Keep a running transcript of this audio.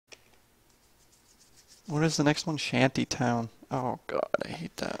What is the next one? Shantytown. Oh god, I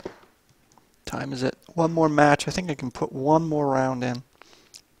hate that. Time is it? One more match. I think I can put one more round in.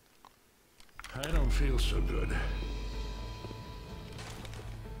 I don't feel so good.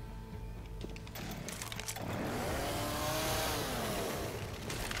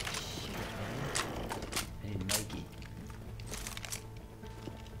 Hey, Mikey.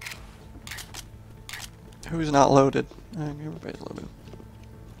 Who's not loaded? Everybody's loaded.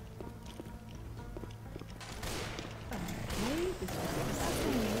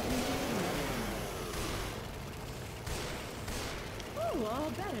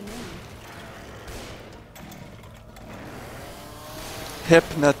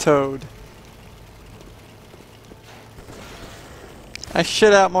 Hypnotoad. I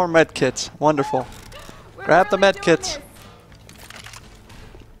shit out more medkits. Wonderful. Grab the medkits.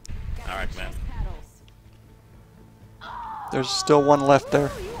 Alright, man. There's still one left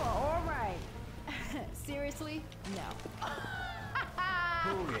there. You are all right. Seriously? No.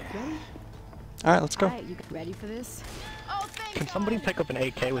 Alright, let's go. Alright, you ready for this? Oh, thank Can somebody pick up an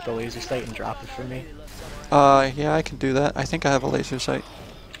AK with a laser sight and drop it for me? Yeah, I can do that. I think I have a laser sight.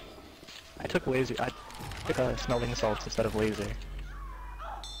 I took smelling salts instead of laser.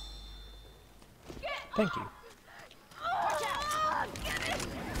 Thank you.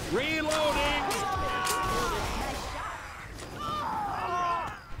 Reloading!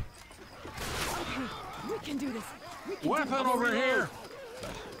 We can do this. Weapon over here!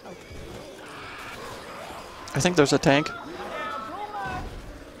 I think there's a tank.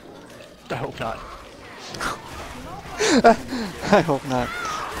 I hope not. I hope not.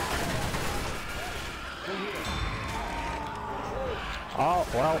 Oh,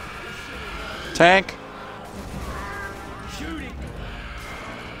 well. Tank!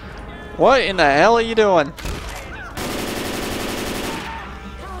 What in the hell are you doing?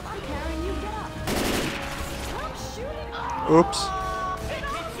 Oops.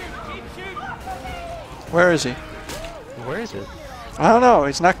 Where is he? Where is it? I don't know,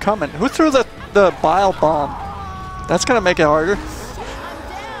 he's not coming. Who threw the bile bomb? That's gonna make it harder.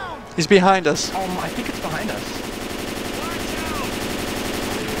 He's behind us. I think it's behind us.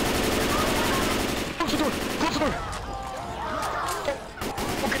 Close the door! Close the door!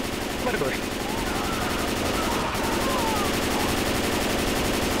 Okay, let it go.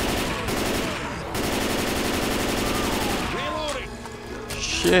 Reloading!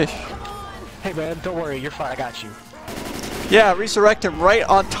 Sheesh. Hey man, don't worry, you're fine, I got you. Yeah, resurrect him right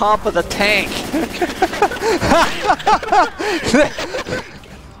on top of the tank.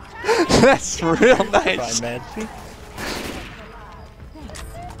 That's real nice. Fine, man. See?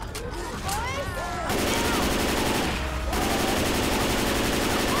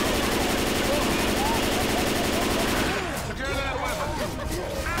 Secure that weapon!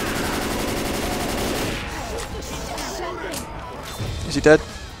 Is he dead?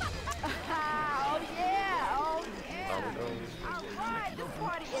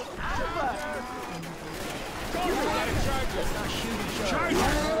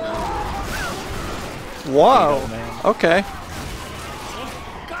 Whoa. Okay.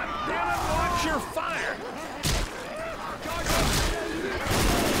 God damn it, watch your fire!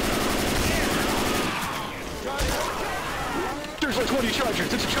 There's like 20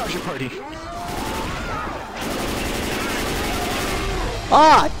 chargers, it's a charger party.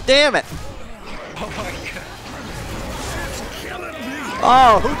 Ah, damn it. Oh my god.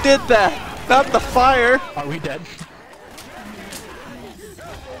 Oh, who did that? Not the fire. Are we dead?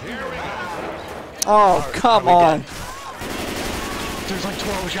 Oh, come on. There's like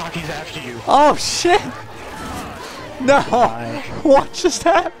 12 jockeys after you. Oh, shit. No. Bye. What just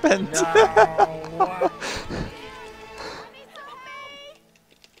happened? No.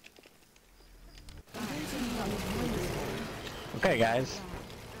 Okay, guys.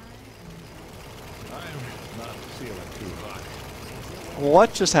 I'm not feeling too hot.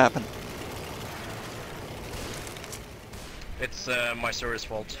 What just happened? It's my server's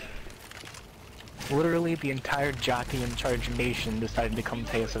fault. Literally, the entire jockey in charge nation decided to come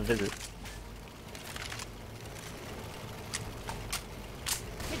pay us a visit.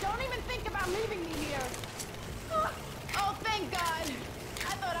 Hey, don't even think about leaving me here. Oh, thank God.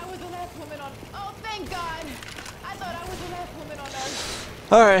 I thought I was the last woman on... Oh, thank God. I thought I was the last woman on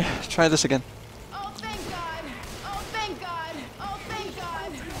Earth. Alright, try this again. Oh, thank God. Oh, thank God. Oh, thank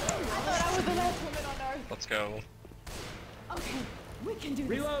God. I thought I was the last woman on Earth. Let's go. Okay, we can do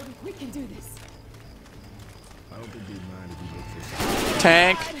this. We can do this. I don't think you'd mind if you look this.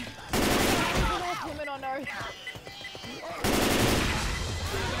 Tank. I was the last woman on Earth.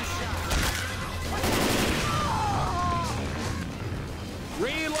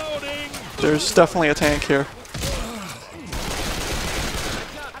 Reloading! There's definitely a tank here.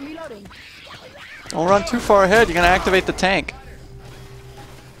 I'm reloading. Don't run too far ahead, you're gonna activate the tank.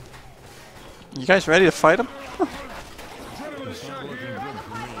 You guys ready to fight him?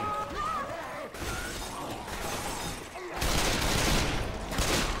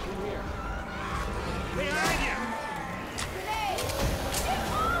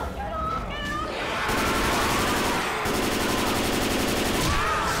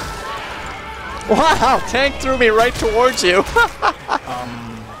 Wow, tank threw me right towards you.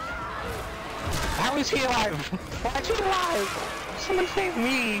 How is he alive? Why is he alive? Someone save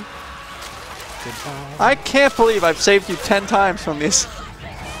me. Good job. I can't believe I've saved you 10 times from these.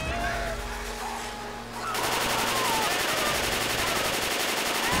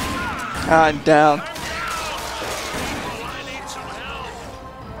 Ah, I'm down.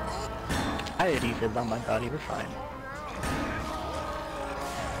 I had defib on my body, we're fine.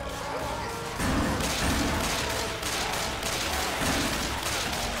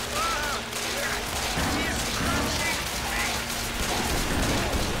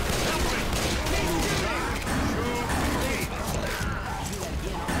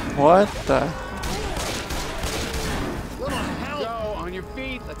 What the? Go on your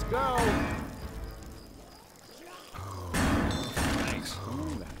feet. Let's go. Thanks.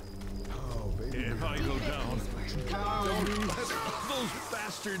 If I go down, don't let those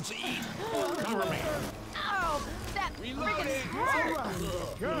bastards eat. Cover me. Oh, that freaking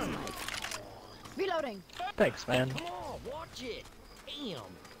hurt. Reloading. Thanks, man. Watch it. Damn.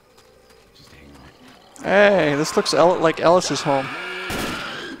 Just hang on. Hey, this looks like Ellis's home.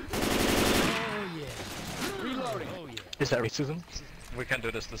 Is that racism? We can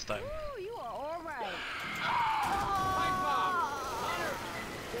do this time. Ooh, you are all right.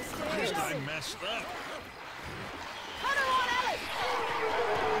 Just I messed up.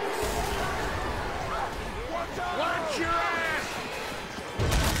 Watch your ass!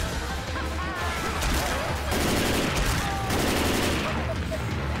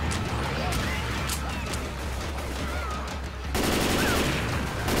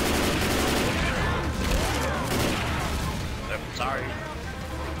 Sorry.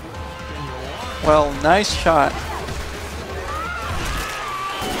 Well, nice shot.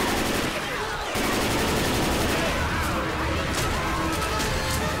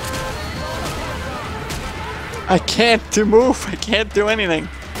 I can't move. I can't do anything.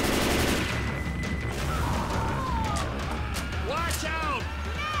 Watch out!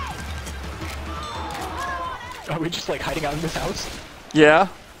 Are we just like hiding out in this house? Yeah.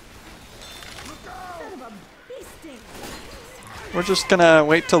 We're just gonna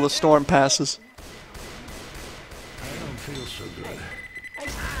wait till the storm passes. I don't feel so good.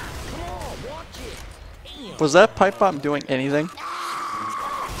 Come on, watch it. Was that pipe bomb doing anything?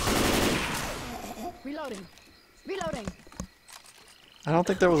 Reloading. Reloading. I don't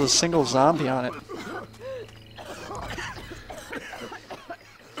think there was a single zombie on it.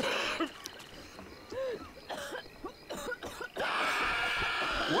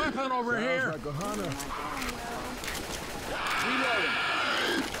 Weapon over here. Reloading.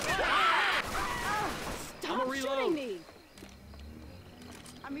 Stop shooting me.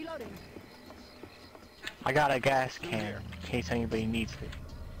 I'm reloading. I got a gas can in case anybody needs it.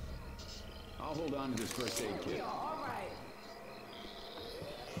 I'll hold on to this first aid kit.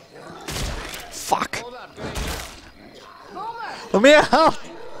 Fuck. Hold up, Boomer. Let me out!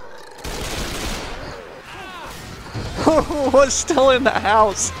 Who was still in the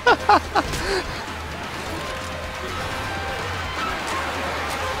house?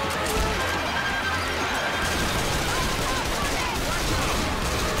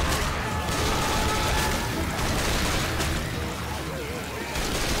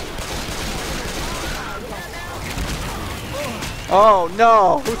 Oh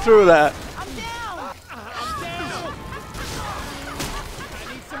no! Who threw that? I'm down.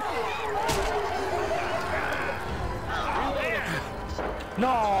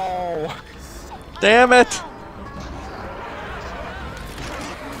 No! Damn it!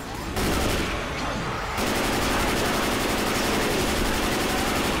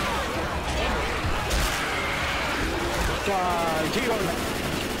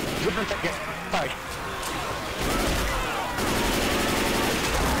 Sorry.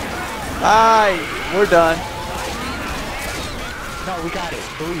 Aye, we're done. No, we got it.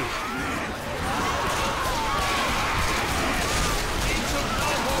 Believe.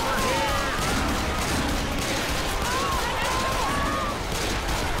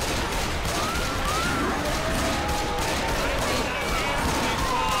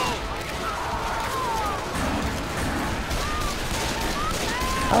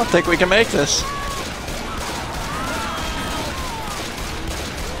 don't think we can make this.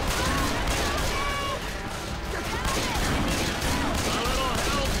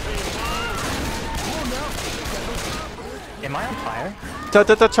 Am I on fire?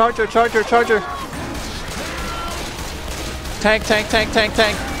 Charger, charger, charger. Tank, tank, tank, tank,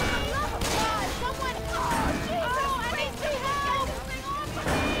 tank.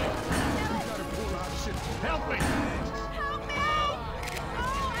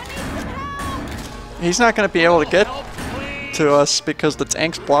 He's not going to be able to get to us because the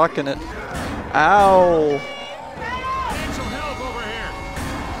tank's blocking it. Ow. Need some help over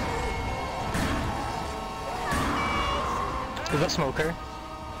here. Is that Smoker?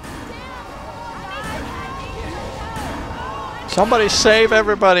 Somebody save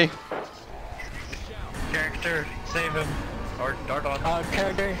everybody. Character, save him. Or Dardon.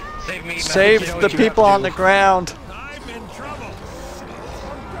 Character. Save me. Save You know the what you have people to on do. the ground. I'm in trouble.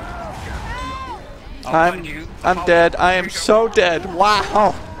 I'll find you. I'm dead. I am so dead.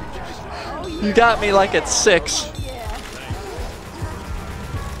 Wow. You got me like at 6.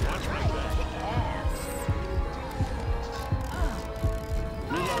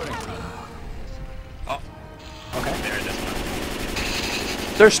 Okay. There it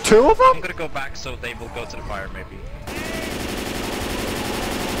is. There's 2 of I'm them? gonna go back so they will go to the fire maybe.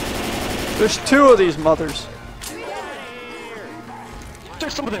 There's 2 of these mothers.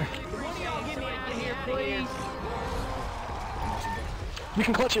 There's someone there. We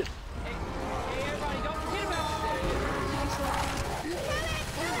can clutch it.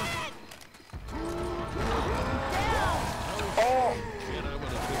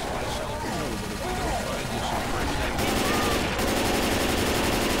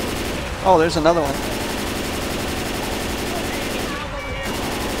 Oh, there's another one.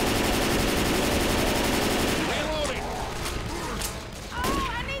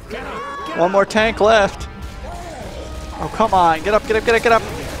 One more tank left. Oh, come on. Get up, get up, get up, get up.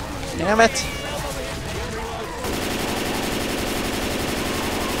 Damn it.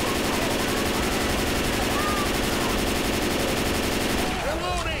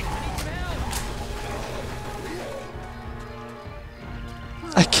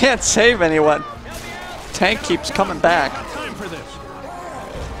 I can't save anyone. Tank keeps coming back. Time for this.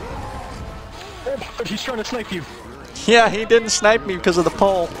 Oh, but he's trying to snipe you. Yeah, he didn't snipe me because of the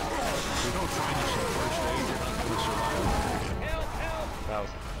pole. That was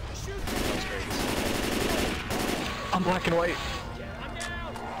great. I'm black and white.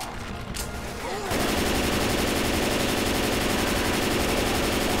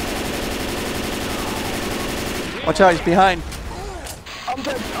 Watch out, he's behind. I'm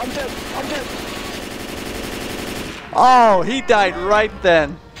dead. I'm dead. I'm dead. Oh, he died right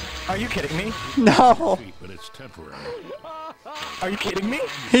then. Are you kidding me? No, But it's temporary. Are you kidding me?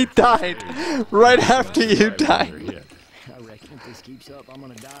 he died right after you died. Hit. I reckon if this keeps up, I'm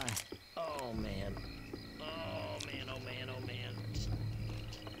gonna die. Oh man. Oh man, oh man, oh man.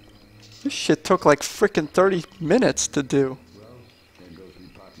 This shit took like frickin' 30 minutes to do.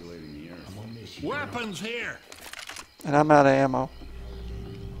 Weapons here. And I'm out of ammo.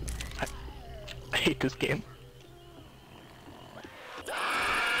 I hate this game.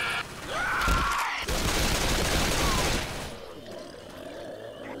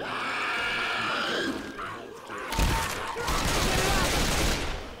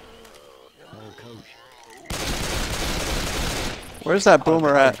 Where's that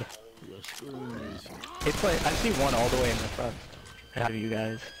boomer at? It's like I see one all the way in the front. How do you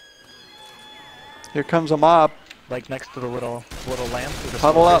guys? Here comes a mob. Like next to the little lamp. With the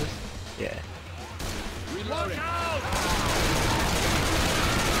Huddle up. smokers? Yeah. Look out!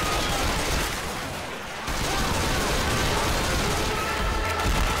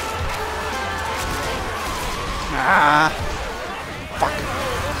 Ah! Fuck.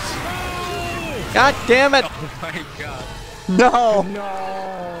 God damn it! Oh my god. No!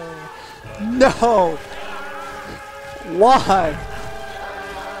 No. No! Why?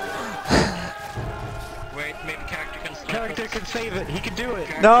 Wait, maybe character can snipe Character us. can save it. He can do it.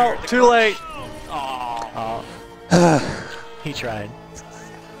 No, too late. Oh. He tried.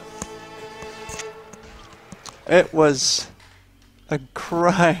 It was a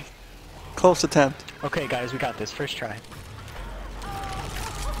close attempt. Okay, guys, we got this. First try.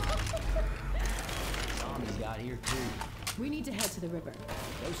 Zombies got here too. We need to head to the river.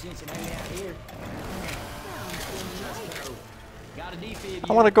 No sense in hanging out here. Got a defib.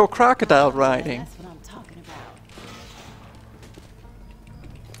 I want to go crocodile riding. That's what I'm talking about.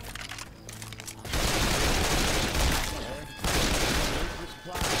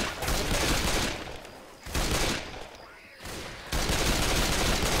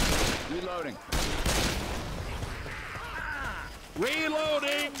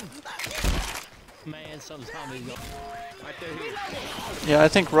 Reloading! Man, some zombies go. Right there. Yeah, I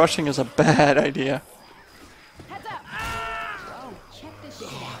think rushing is a bad idea. Heads up. Oh, check this shit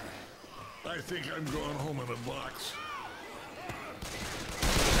out. I think I'm going home in a box.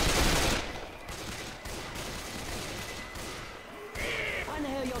 Why in the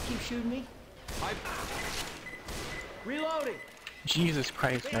hell y'all keep shooting me? Reloading. Jesus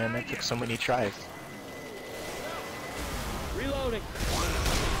Christ, man, that took so many tries. Reloading.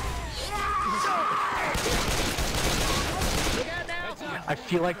 I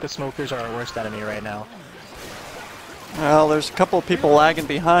feel like the smokers are our worst enemy right now. Well, there's a couple of people lagging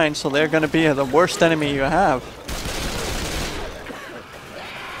behind, so they're going to be the worst enemy you have.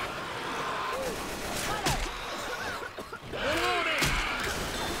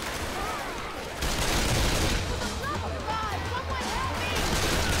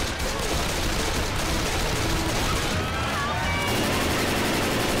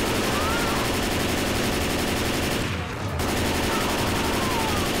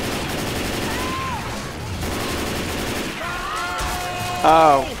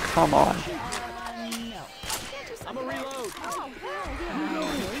 Oh, come on. I'm a reload.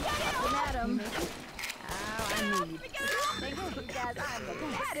 Madam. Oh, I need. Thank you guys. I'm the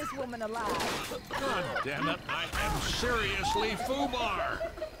baddest woman alive. God damn it, I am seriously FUBAR.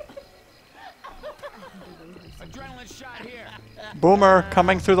 Adrenaline shot here. Boomer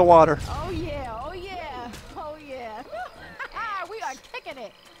coming through the water. Oh yeah, oh yeah, oh yeah. We are kicking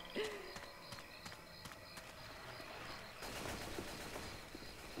it.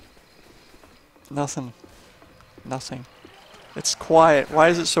 Nothing. Nothing. It's quiet. Why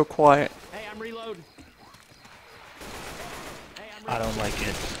is it so quiet? Hey, I'm reloading. I don't like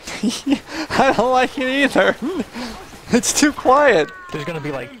it. I don't like it either. It's too quiet. There's gonna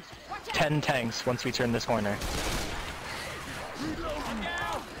be like 10 tanks once we turn this corner.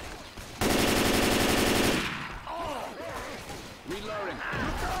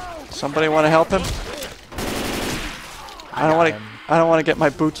 Somebody want to help him? I don't want to. I don't want to get my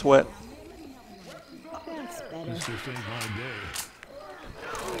boots wet. That's better. This just ain't my day.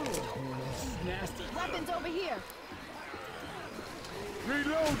 Weapons over here.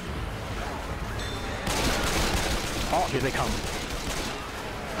 Reload! Oh, here they come.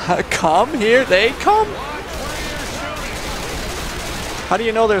 Come here, they come. How do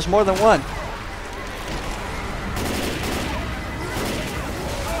you know there's more than one?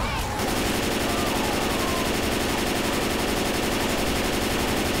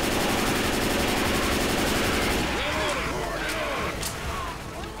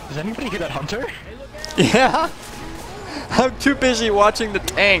 Does anybody hear that hunter? Yeah. I'm too busy watching the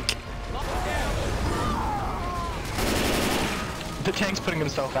tank. The tank's putting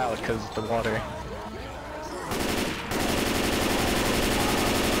himself out because the water.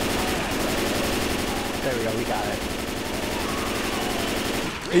 There we go, we got it.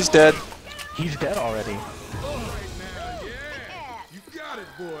 He's dead. He's dead already. You got it,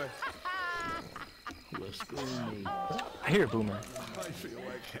 boy. Well, screw me. I hear a boomer. I feel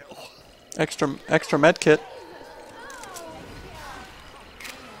like hell. Extra med kit.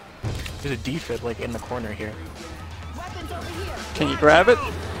 There's a defib like in the corner here. Weapons over here. Can you grab it?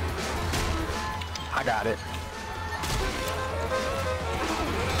 I got it.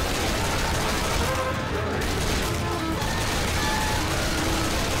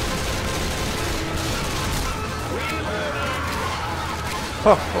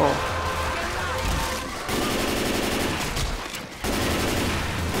 Oh, oh.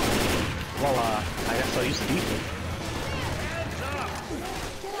 Well, I guess I'll use the defib.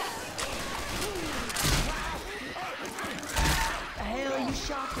 The hell you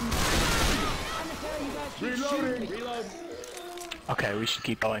shocking me? Why the hell you guys keep shooting? Reload. Okay, we should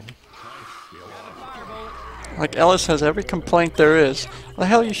keep going. Like Ellis has every complaint there is. The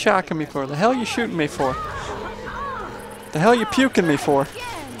hell you shocking me for? The hell you shooting me for? The hell you puking me for?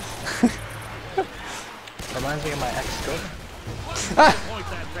 Reminds me of my ex-girlfriend. Point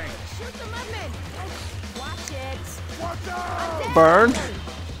that thing. Shoot the lemon. Watch it. Burn.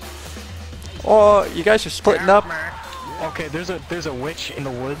 Oh, you guys are splitting up. Okay, there's a witch in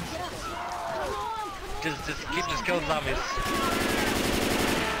the woods. Just kill zombies.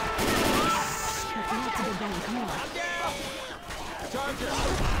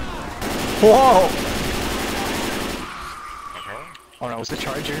 Whoa. Oh no, was the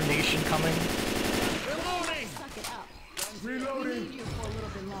Charger Nation coming?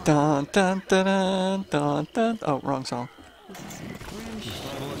 Dun dun dun dun dun dun. Oh, wrong song.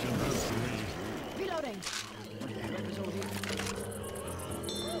 Reloading.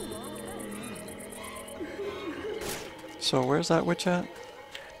 So where's that witch at?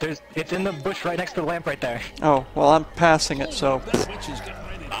 It's in the bush right next to the lamp right there. Oh, well I'm passing it, so... That witch is getting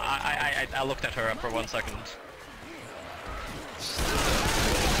ready. I looked at her for 1 second.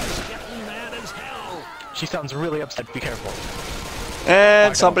 Getting mad as hell. She sounds really upset. Be careful.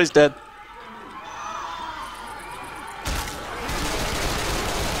 And somebody's dead.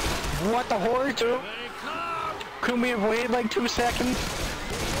 What the horror, too? Couldn't we have waited like 2 seconds?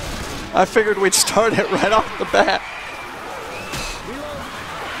 I figured we'd start it right off the bat.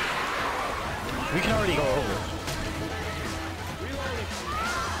 We can already go over.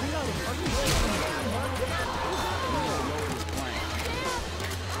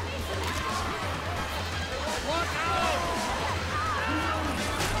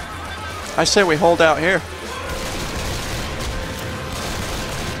 I say we hold out here.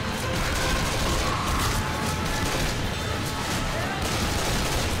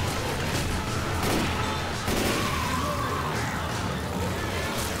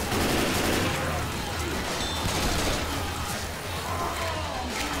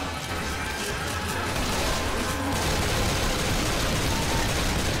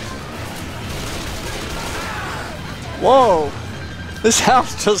 Whoa! This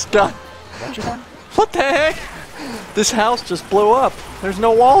house just got... What the heck? This house just blew up. There's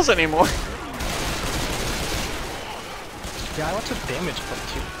no walls anymore. Yeah, lots of damage from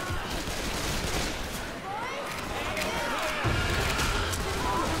too.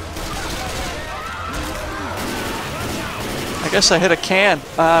 I guess I hit a can.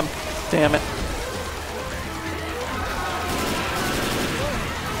 Damn it.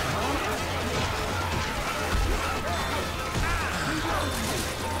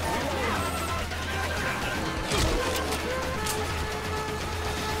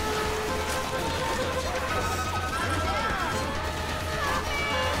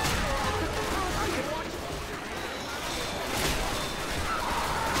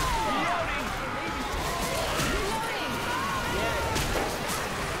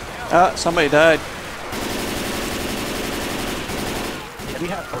 Somebody died. Yeah, we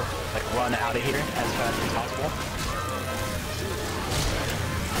have to like run out of here as fast as possible.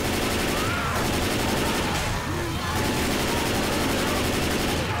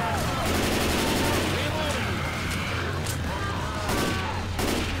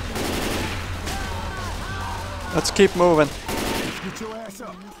 Let's keep moving. Get your ass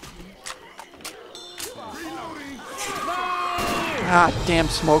up. Ah, damn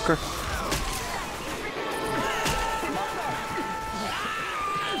smoker.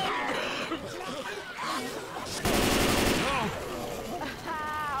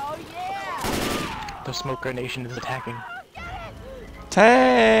 Oh, yeah! The Smoker Nation is attacking.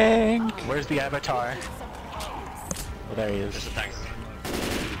 Tank! Where's the avatar? Oh, there he is. There's a tank.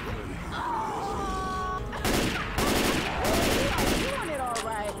 Doing it all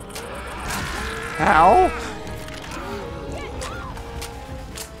right. Ow!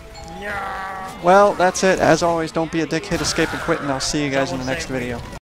 Well, that's it. As always, don't be a dickhead, escape and quit, and I'll see you guys in the next video.